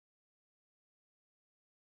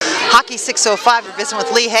Hockey 605, we're visiting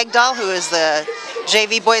with Lee Hegdahl, who is the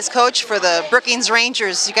JV boys coach for the Brookings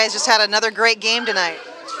Rangers. You guys just had another great game tonight.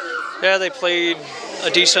 Yeah, they played a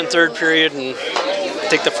decent third period, and I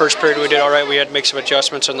think the first period we did all right. We had to make some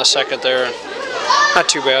adjustments in the second there, and not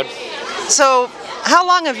too bad. So, how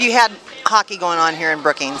long have you had hockey going on here in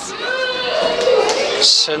Brookings?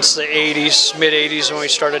 Since the 80s, mid-80s, when we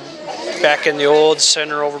started back in the old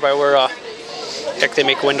center over by where heck, they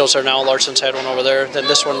make windows there now. Larson's had one over there. Then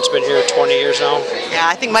this one's been here 20 years now. Yeah,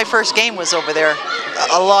 I think my first game was over there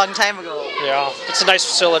a long time ago. Yeah, it's a nice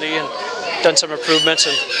facility and done some improvements,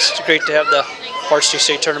 and it's great to have the varsity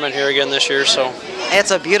state tournament here again this year. So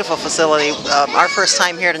it's a beautiful facility. Our first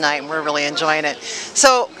time here tonight, and we're really enjoying it.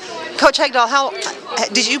 So, Coach Hegdahl, how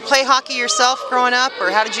did you play hockey yourself growing up,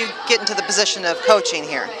 or how did you get into the position of coaching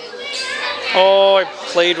here? Oh, I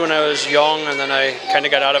played when I was young, and then I kind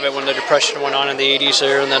of got out of it when the Depression went on in the 80s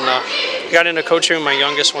there, and then got into coaching when my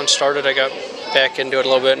youngest one started. I got back into it a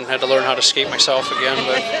little bit and had to learn how to skate myself again,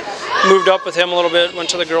 but moved up with him a little bit, went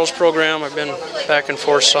to the girls program. I've been back and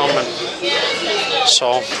forth some, and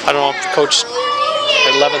so I don't know, I've coached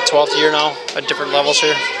my 11th, 12th year now at different levels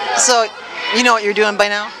here. So you know what you're doing by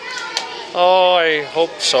now? Oh, I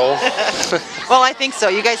hope so. Well, I think so.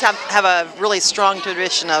 You guys have a really strong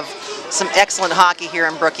tradition of some excellent hockey here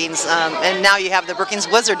in Brookings, and now you have the Brookings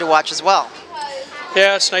Blizzard to watch as well.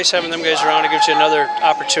 Yeah, it's nice having them guys around. It gives you another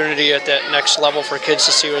opportunity at that next level for kids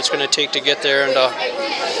to see what it's going to take to get there, and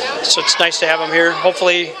so it's nice to have them here.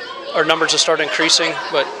 Hopefully our numbers will start increasing,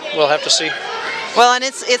 but we'll have to see. Well, and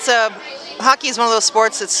hockey is one of those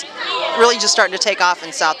sports that's really just starting to take off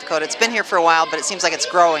in South Dakota. It's been here for a while, but it seems like it's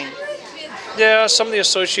growing. Yeah, some of the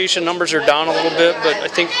association numbers are down a little bit, but I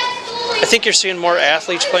think you're seeing more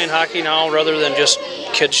athletes playing hockey now rather than just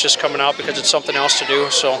kids just coming out because it's something else to do.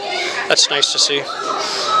 So that's nice to see.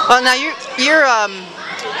 Well, now your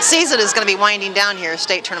season is going to be winding down here.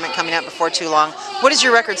 State tournament coming up before too long. What is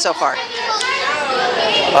your record so far?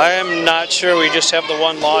 I am not sure. We just have the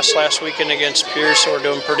one loss last weekend against Pierce, so we're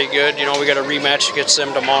doing pretty good. You know, we got a rematch against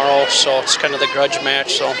them tomorrow, so it's kind of the grudge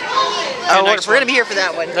match. So we're going to be here for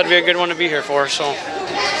that one. That'd be a good one to be here for. So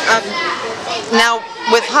now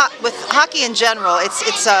with hockey in general,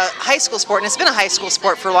 it's a high school sport, and it's been a high school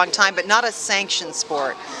sport for a long time, but not a sanctioned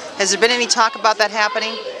sport. Has there been any talk about that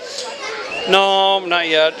happening? No, not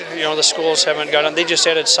yet. You know, the schools haven't got on. They just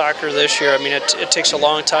added soccer this year. I mean, it takes a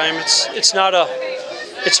long time.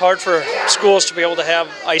 It's hard for schools to be able to have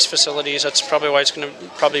ice facilities. That's probably why it's going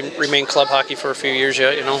to remain club hockey for a few years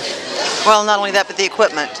yet, you know. Well, not only that, but the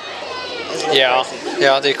equipment. Yeah,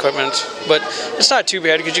 the equipment. But it's not too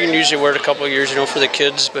bad because you can usually wear it a couple of years, you know, for the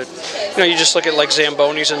kids. But, you know, you just look at like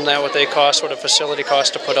Zambonis and that, what they cost, what a facility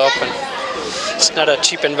costs to put up, and it's not a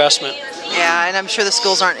cheap investment. Yeah, and I'm sure the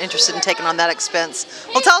schools aren't interested in taking on that expense.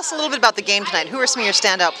 Well, tell us a little bit about the game tonight. Who are some of your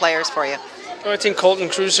standout players for you? Well, I think Colton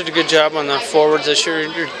Cruz did a good job on the forwards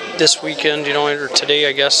this weekend, you know, or today,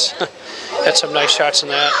 I guess. Had some nice shots in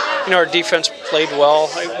that. You know, our defense played well.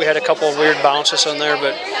 We had a couple of weird bounces in there,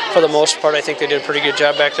 but for the most part, I think they did a pretty good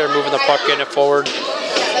job back there, moving the puck, getting it forward.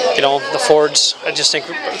 You know, the forwards, I just think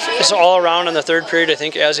it's all around in the third period. I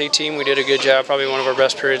think as a team, we did a good job, probably one of our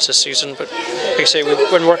best periods this season. But like I say, we've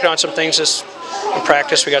been working on some things in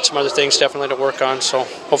practice. We got some other things definitely to work on, so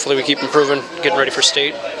hopefully we keep improving, getting ready for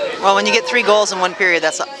state. Well, when you get 3 goals in one period,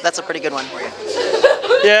 that's a pretty good one for you.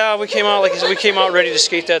 Yeah, we came out ready to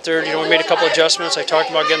skate that third. You know, we made a couple adjustments. I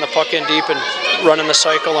talked about getting the puck in deep and running the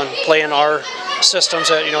cycle and playing our systems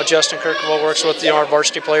that, you know, Justin Kirkville works with, you know, our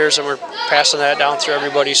varsity players, and we're passing that down through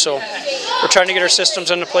everybody. So we're trying to get our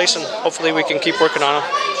systems into place, and hopefully we can keep working on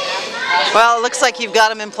them. Well, it looks like you've got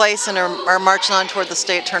them in place and are marching on toward the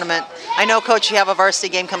state tournament. I know, Coach, you have a varsity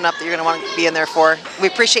game coming up that you're going to want to be in there for. We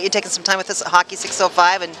appreciate you taking some time with us at Hockey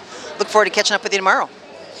 605 and look forward to catching up with you tomorrow.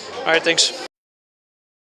 All right, thanks.